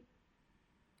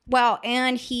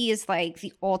he is like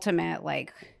the ultimate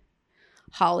like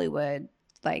Hollywood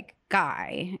like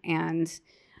guy, and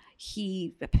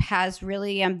he has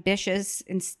really ambitious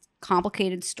and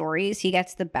complicated stories. He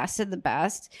gets the best of the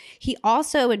best. He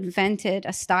also invented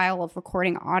a style of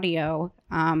recording audio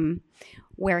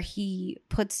where he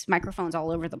puts microphones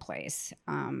all over the place.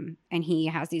 And he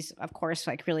has these, of course,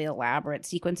 like really elaborate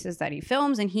sequences that he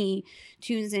films, and he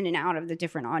tunes in and out of the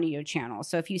different audio channels.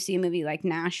 So if you see a movie like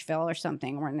Nashville or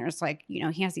something, where there's like, you know,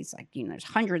 he has these like, you know, there's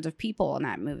hundreds of people in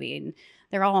that movie and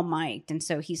they're all mic'd. And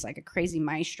so he's like a crazy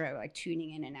maestro, like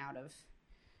tuning in and out of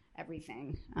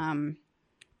everything.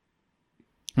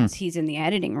 He's in the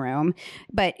editing room.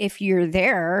 But if you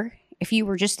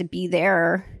were just to be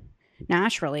there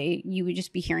naturally, you would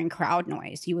just be hearing crowd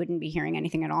noise. You wouldn't be hearing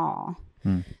anything at all.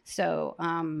 So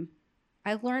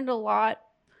I learned a lot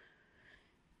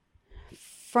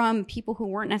from people who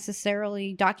weren't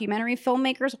necessarily documentary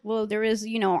filmmakers. Well, there is,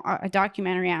 you know, a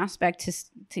documentary aspect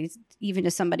to even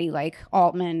to somebody like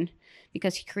Altman,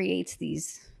 because he creates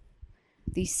these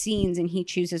scenes and he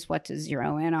chooses what to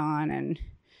zero in on, and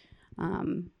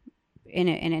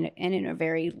in a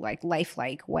very like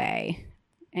lifelike way.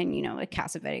 And, you know, like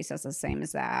Cassavetes does the same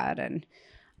as that. And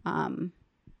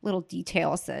little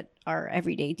details that are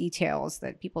everyday details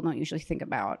that people don't usually think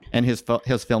about. And his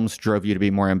films drove you to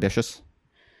be more ambitious?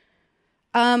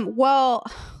 Well,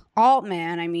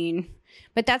 Altman, I mean,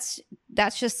 but that's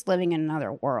just living in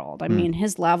another world. I mean,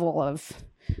 his level of,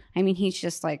 I mean, he's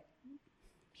just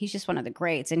one of the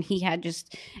greats, and he had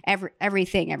just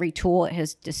every tool at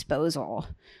his disposal.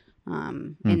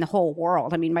 In the whole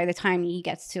world. I mean, by the time he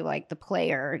gets to like The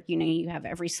Player, you know, you have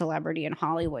every celebrity in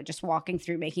Hollywood just walking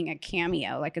through making a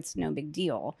cameo like it's no big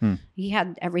deal. He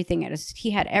had everything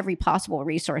he had every possible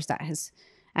resource at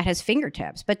his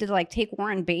fingertips. But to like take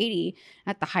Warren Beatty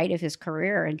at the height of his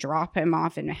career and drop him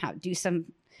off and do some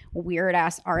weird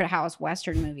ass art house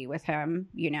Western movie with him,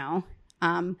 you know,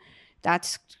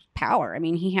 that's power. I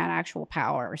mean, he had actual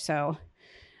power. So,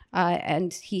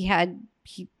 and he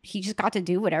just got to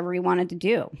do whatever he wanted to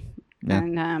do. Yeah.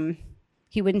 And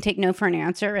he wouldn't take no for an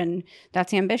answer, and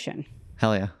that's ambition.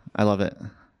 Hell yeah. I love it.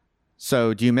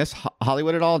 So do you miss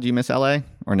Hollywood at all? Do you miss LA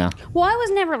or no? Well, I was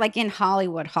never like in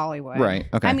Hollywood. Right.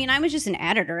 Okay. I mean, I was just an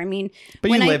editor. I mean, but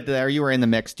you lived there. You were in the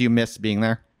mix. Do you miss being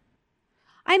there?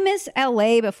 I miss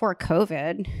LA before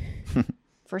COVID.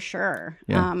 For sure.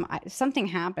 Yeah. Something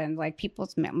happened. Like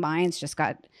people's minds just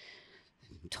got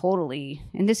totally,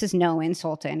 and this is no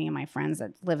insult to any of my friends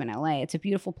that live in LA. It's a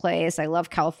beautiful place. I love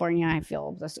California. I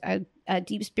feel a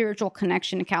deep spiritual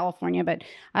connection to California, but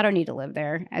I don't need to live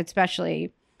there,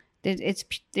 especially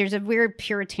there's a weird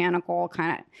puritanical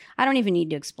kind of, I don't even need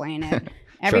to explain it.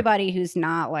 Everybody who's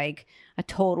not like a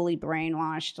totally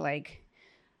brainwashed, like,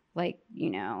 you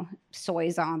know, soy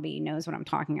zombie knows what I'm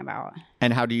talking about.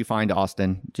 And how do you find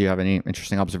Austin? Do you have any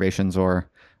interesting observations or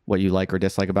what you like or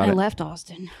dislike about it? I left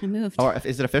Austin. I moved. Oh,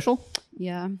 is it official?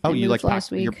 Yeah. Oh, I you moved like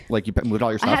last week. you moved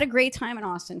all your stuff? I had a great time in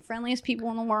Austin. Friendliest people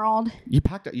in the world. You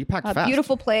packed fast.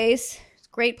 Beautiful place.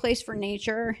 Great place for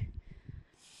nature.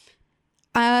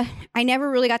 I never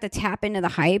really got to tap into the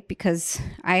hype because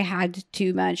I had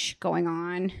too much going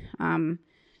on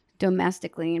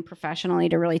domestically and professionally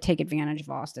to really take advantage of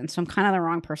Austin. So I'm kind of the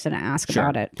wrong person to ask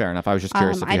about it. Fair enough. I was just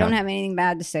curious. I don't have anything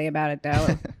bad to say about it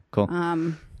though.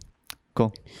 Cool.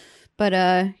 Cool.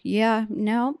 But yeah,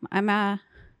 no, I'm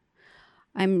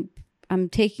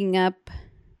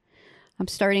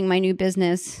starting my new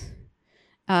business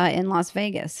in Las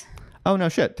Vegas. Oh no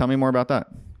shit. Tell me more about that.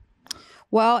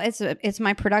 Well, it's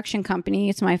my production company.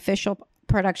 It's my official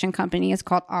production company. It's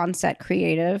called Onset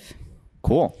Creative.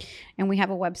 Cool. And we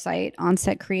have a website,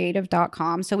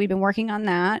 onsetcreative.com. So we've been working on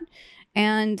that.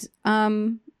 And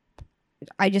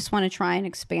I just want to try and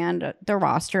expand the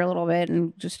roster a little bit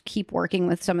and just keep working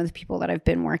with some of the people that I've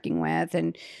been working with.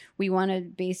 And we want to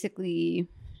basically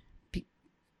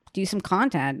do some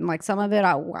content. And like some of it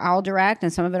I'll direct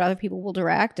and some of it other people will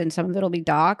direct and some of it will be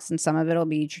docs and some of it will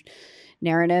be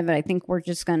narrative. And I think we're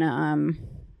just going to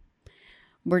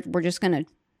we're just going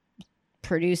to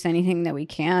produce anything that we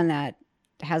can that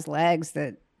has legs,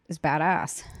 that is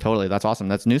badass. Totally. That's awesome.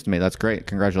 That's news to me. That's great.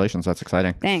 Congratulations. That's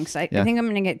exciting. Thanks. I think I'm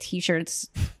going to get t-shirts.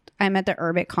 I'm at the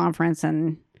Urbit conference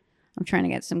and I'm trying to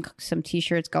get some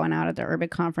t-shirts going out at the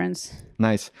Urbit conference.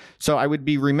 Nice. So I would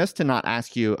be remiss to not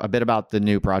ask you a bit about the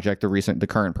new project, the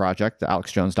current project, the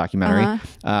Alex Jones documentary.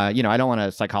 You know, I don't want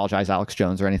to psychologize Alex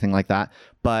Jones or anything like that,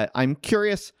 but I'm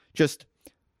curious just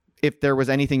if there was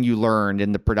anything you learned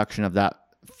in the production of that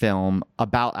film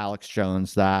about Alex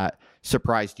Jones that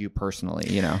surprised you personally,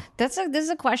 you know? This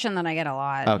is a question that I get a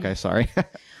lot. Okay, sorry.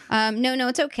 No,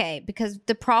 it's okay, because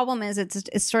the problem is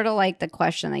it's sort of like the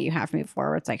question that you have me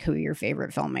for. It's like, who are your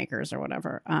favorite filmmakers or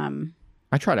whatever.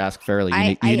 I try to ask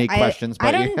fairly unique questions,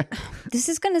 but this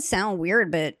is going to sound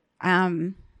weird, but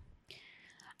I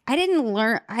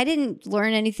didn't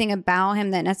learn anything about him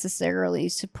that necessarily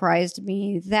surprised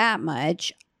me that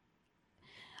much.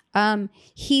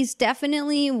 He's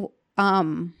definitely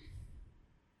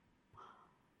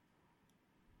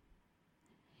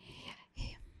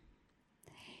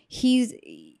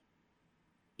he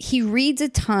reads a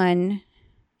ton.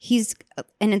 He's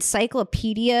an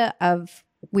encyclopedia of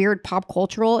weird pop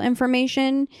cultural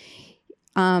information.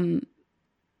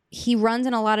 He runs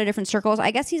in a lot of different circles.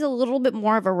 I guess he's a little bit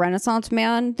more of a Renaissance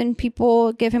man than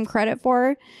people give him credit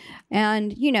for.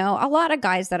 And, you know, a lot of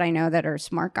guys that I know that are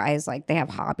smart guys, like they have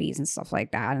hobbies and stuff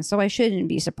like that. And so I shouldn't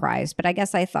be surprised. But I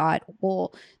guess I thought,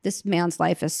 well, this man's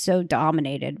life is so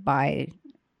dominated by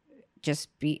just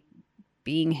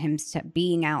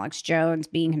being Alex Jones,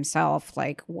 being himself.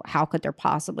 Like, how could there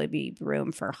possibly be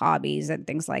room for hobbies and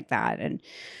things like that? And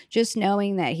just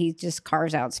knowing that he just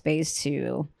carves out space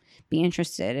to be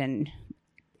interested in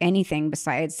anything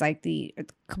besides like the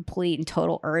complete and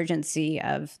total urgency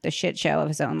of the shit show of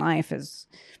his own life is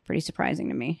pretty surprising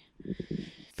to me.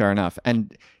 Fair enough.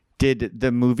 And did the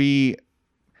movie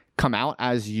come out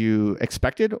as you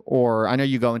expected? Or I know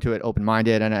you go into it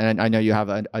open-minded, and I know you have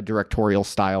a directorial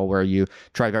style where you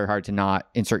try very hard to not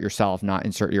insert yourself, not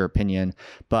insert your opinion.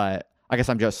 But I guess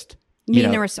I'm just... are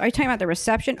you talking about the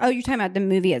reception? Oh, you're talking about the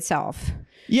movie itself.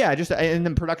 Yeah, just in the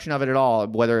production of it all,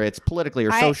 whether it's politically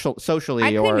or socially.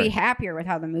 I couldn't be happier with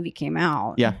how the movie came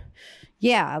out. Yeah.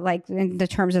 Yeah, like in the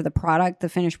terms of the product, the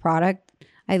finished product,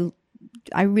 I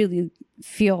really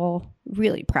feel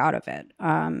really proud of it.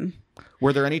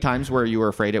 Were there any times where you were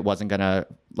afraid it wasn't gonna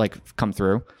like come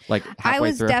through? Like halfway I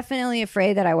was through? definitely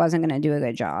afraid that I wasn't gonna do a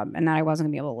good job and that I wasn't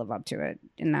gonna be able to live up to it,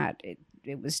 and that it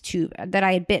was that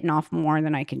I had bitten off more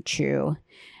than I could chew.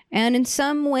 And in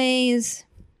some ways,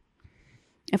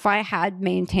 if I had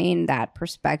maintained that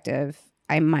perspective,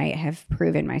 I might have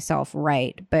proven myself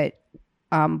right. But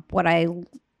what I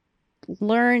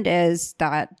learned is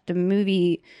that the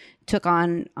movie took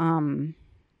on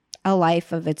a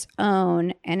life of its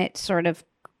own, and it sort of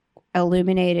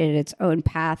illuminated its own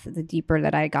path the deeper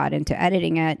that I got into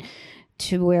editing it,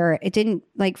 to where it didn't,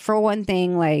 like, for one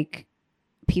thing, like,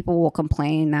 people will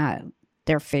complain that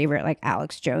their favorite like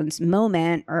Alex Jones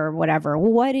moment or whatever,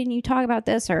 well, why didn't you talk about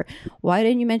this, or why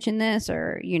didn't you mention this,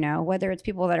 or, you know, whether it's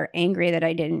people that are angry that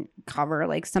I didn't cover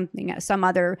like some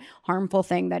other harmful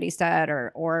thing that he said,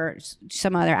 or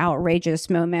some other outrageous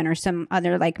moment, or some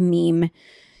other like meme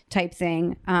type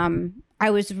thing. I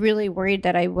was really worried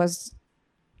that I was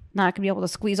not going to be able to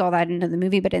squeeze all that into the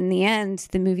movie. But in the end,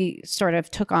 the movie sort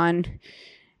of took on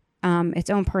its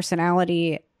own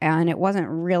personality, and it wasn't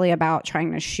really about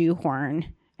trying to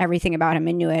shoehorn everything about him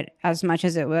into it as much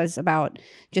as it was about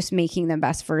just making the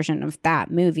best version of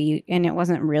that movie. And it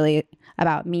wasn't really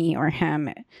about me or him.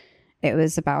 It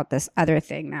was about this other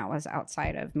thing that was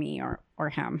outside of me or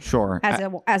him. Sure.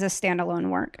 As a standalone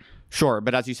work. Sure.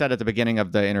 But as you said at the beginning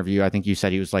of the interview, I think you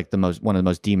said he was like one of the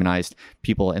most demonized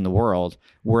people in the world.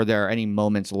 Were there any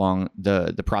moments along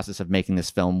the process of making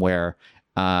this film where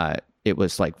it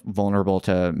was like vulnerable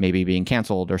to maybe being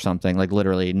canceled or something, like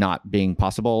literally not being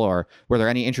possible? Or were there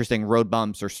any interesting road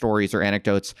bumps or stories or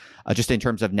anecdotes just in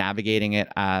terms of navigating it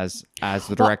as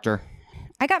the director? Well,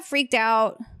 I got freaked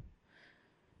out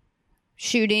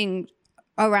shooting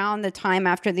around the time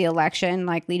after the election,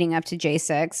 like leading up to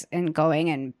J6 and going,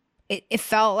 and it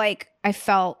felt like I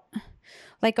felt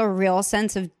like a real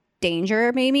sense of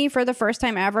danger maybe for the first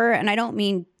time ever. And I don't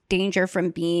mean danger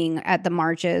from being at the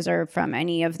marches or from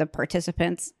any of the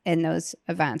participants in those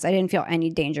events. I didn't feel any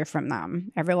danger from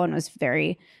them. Everyone was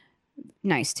very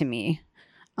nice to me.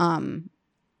 And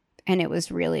it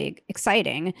was really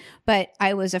exciting, but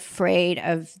I was afraid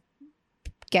of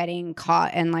getting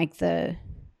caught in like the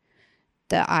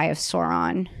eye of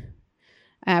Sauron.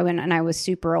 And I was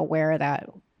super aware that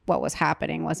what was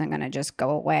happening wasn't going to just go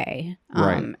away.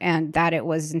 Right. And that it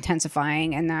was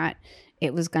intensifying and that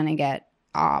it was going to get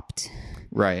opt.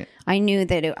 Right. I knew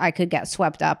that I could get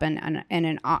swept up in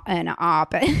an op.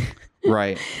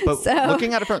 Right. But so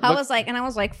looking at it from, I was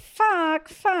like,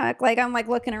 fuck. Like, I'm like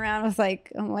looking around with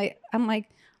like, I'm like,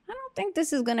 I don't think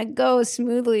this is going to go as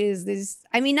smoothly as this.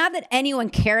 I mean, not that anyone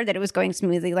cared that it was going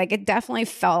smoothly. Like, it definitely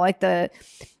felt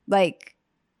like,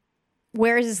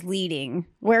 where is this leading?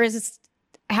 Where is this?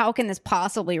 How can this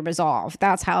possibly resolve?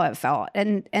 That's how it felt.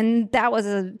 And that was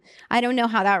I don't know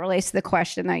how that relates to the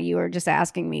question that you were just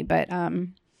asking me, but,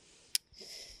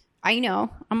 I know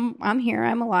I'm here.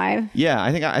 I'm alive. Yeah,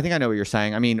 I think I know what you're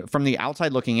saying. I mean, from the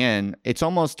outside looking in, it's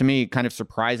almost to me kind of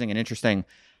surprising and interesting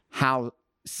how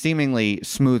seemingly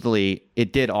smoothly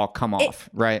it did all come off,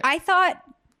 right? I thought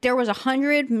there was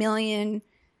 100 million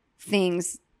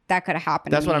things that could have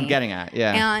happened. That's to what me. I'm getting at.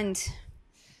 Yeah. And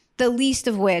the least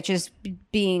of which is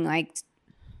being like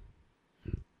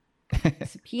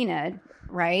subpoenaed,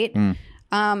 right?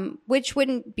 Which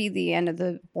wouldn't be the end of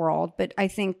the world, but I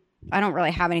think I don't really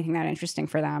have anything that interesting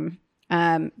for them,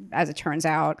 as it turns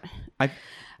out.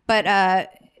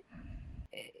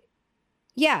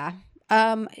 Yeah.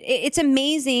 It's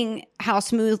amazing how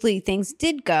smoothly things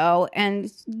did go,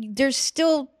 and there's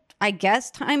still, I guess,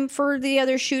 time for the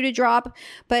other shoe to drop.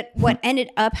 But what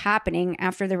ended up happening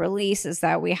after the release is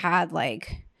that we had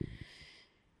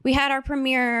our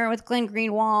premiere with Glenn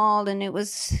Greenwald, and it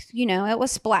was, it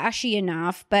was splashy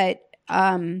enough, but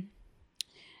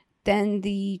then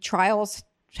the trials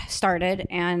started,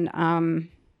 and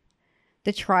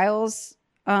the trials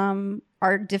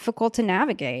are difficult to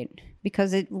navigate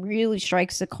because it really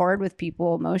strikes a chord with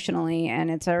people emotionally,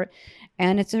 and it's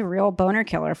a real boner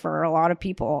killer for a lot of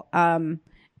people.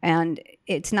 And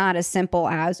it's not as simple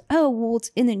as, oh, well, it's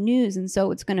in the news, and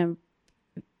so it's going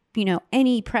to,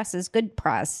 any press is good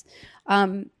press.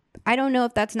 I don't know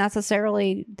if that's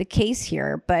necessarily the case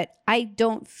here, but I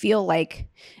don't feel like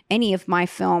any of my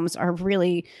films are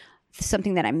really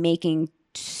something that I'm making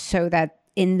so that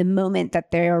in the moment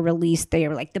that they are released, they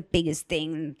are like the biggest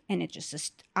thing. And it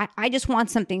just I just want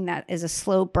something that is a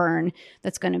slow burn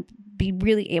that's going to be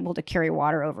really able to carry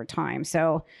water over time.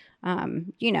 So,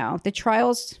 the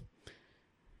trials,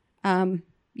 we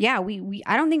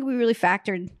I don't think we really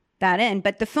factored that in,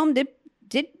 but the film did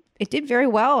very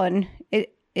well, and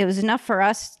it was enough for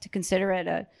us to consider it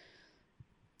a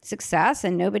success,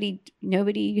 and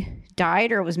nobody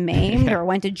died or was maimed or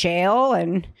went to jail.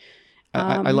 And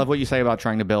I love what you say about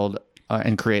trying to build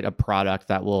and create a product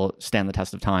that will stand the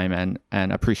test of time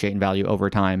and appreciate and value over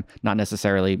time, not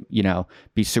necessarily,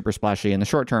 be super splashy in the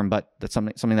short term, but that's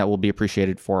something that will be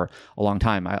appreciated for a long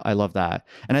time. I love that.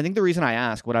 And I think the reason I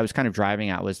ask, what I was kind of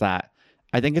driving at was that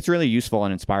I think it's really useful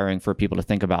and inspiring for people to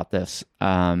think about this,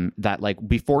 that like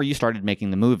before you started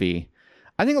making the movie,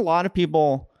 I think a lot of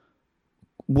people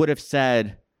would have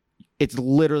said it's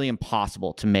literally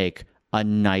impossible to make a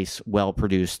nice,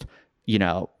 well-produced,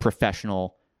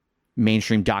 professional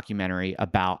mainstream documentary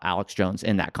about Alex Jones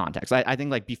in that context. I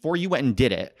think like before you went and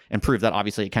did it and proved that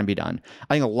obviously it can be done,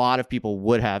 I think a lot of people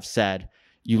would have said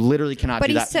You literally cannot but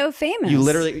do that. But he's so famous. You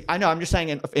literally, I know, I'm just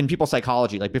saying in people's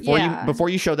psychology, like before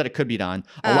you show that it could be done,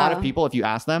 a lot of people, if you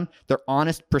ask them, their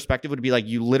honest perspective would be like,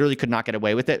 you literally could not get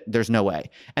away with it. There's no way.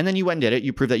 And then you went and did it.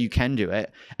 You proved that you can do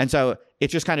it. And so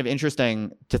it's just kind of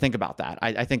interesting to think about that.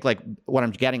 I think like what I'm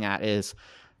getting at is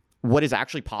what is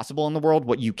actually possible in the world,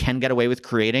 what you can get away with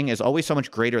creating is always so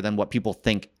much greater than what people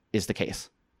think is the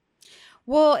case.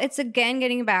 Well, it's again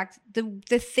getting back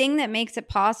the thing that makes it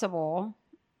possible.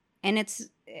 And it's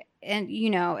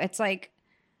like,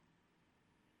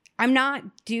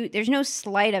 there's no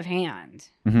sleight of hand.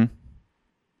 Mm-hmm.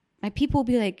 My people will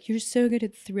be like, you're so good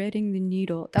at threading the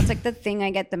needle. That's like the thing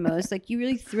I get the most. Like, you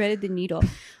really threaded the needle.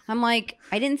 I'm like,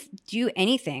 I didn't do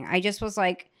anything. I just was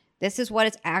like, this is what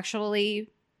it's actually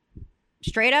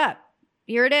straight up.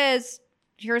 Here it is.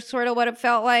 Here's sort of what it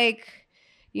felt like.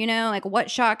 Like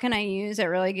what shot can I use that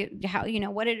really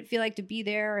what did it feel like to be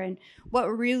there, and what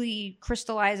really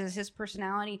crystallizes his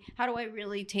personality? How do I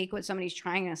really take what somebody's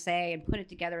trying to say and put it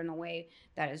together in the way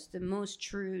that is the most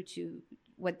true to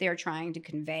what they're trying to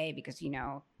convey? Because,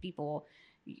 people,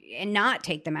 and not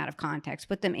take them out of context,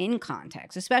 put them in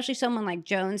context, especially someone like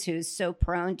Jones, who's so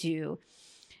prone to,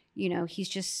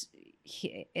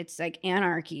 it's like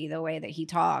anarchy, the way that he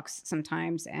talks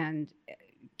sometimes, and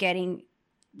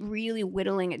really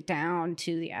whittling it down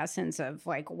to the essence of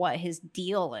like what his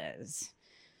deal is.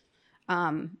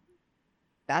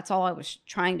 That's all I was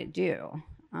trying to do.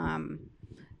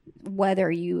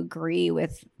 Whether you agree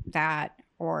with that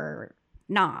or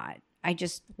not, I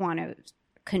just want to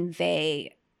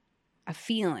convey a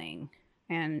feeling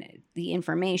and the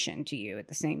information to you at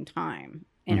the same time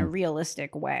in a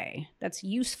realistic way that's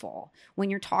useful when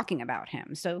you're talking about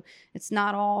him. So it's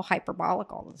not all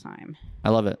hyperbolic all the time. I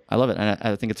love it. And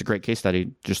I think it's a great case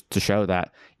study just to show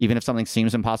that even if something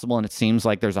seems impossible and it seems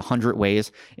like there's 100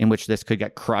 ways in which this could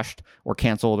get crushed or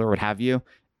canceled or what have you,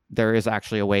 there is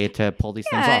actually a way to pull these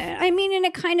things off. I mean, and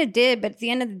it kind of did, but at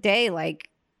the end of the day, like,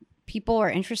 people are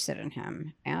interested in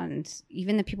him, and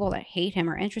even the people that hate him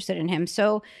are interested in him.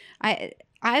 So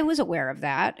I was aware of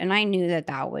that, and I knew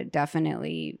that would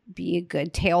definitely be a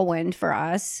good tailwind for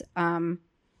us. And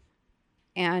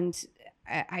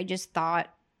I just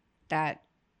thought that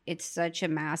he's such a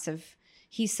massive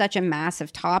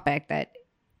topic that,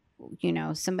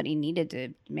 somebody needed to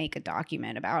make a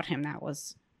document about him that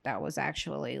was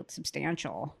actually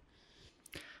substantial.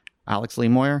 Alex Lee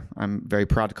Moyer, I'm very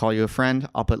proud to call you a friend.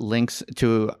 I'll put links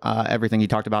to everything you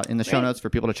talked about in the show notes for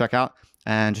people to check out.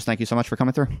 And just thank you so much for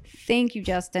coming through. Thank you,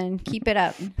 Justin. Keep it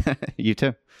up. You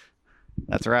too.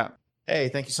 That's a wrap. Hey,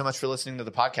 thank you so much for listening to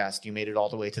the podcast. You made it all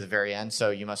the way to the very end,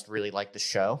 so you must really like the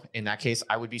show. In that case,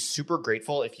 I would be super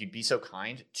grateful if you'd be so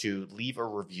kind to leave a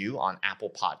review on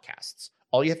Apple Podcasts.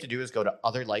 All you have to do is go to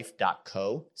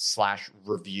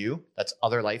otherlife.co/review. That's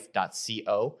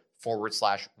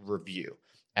otherlife.co/review.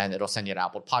 And it'll send you an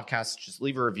Apple Podcast. Just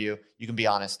leave a review. You can be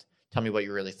honest. Tell me what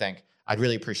you really think. I'd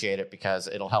really appreciate it because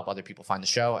it'll help other people find the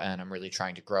show, and I'm really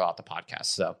trying to grow out the podcast.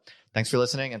 So thanks for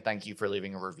listening, and thank you for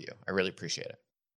leaving a review. I really appreciate it.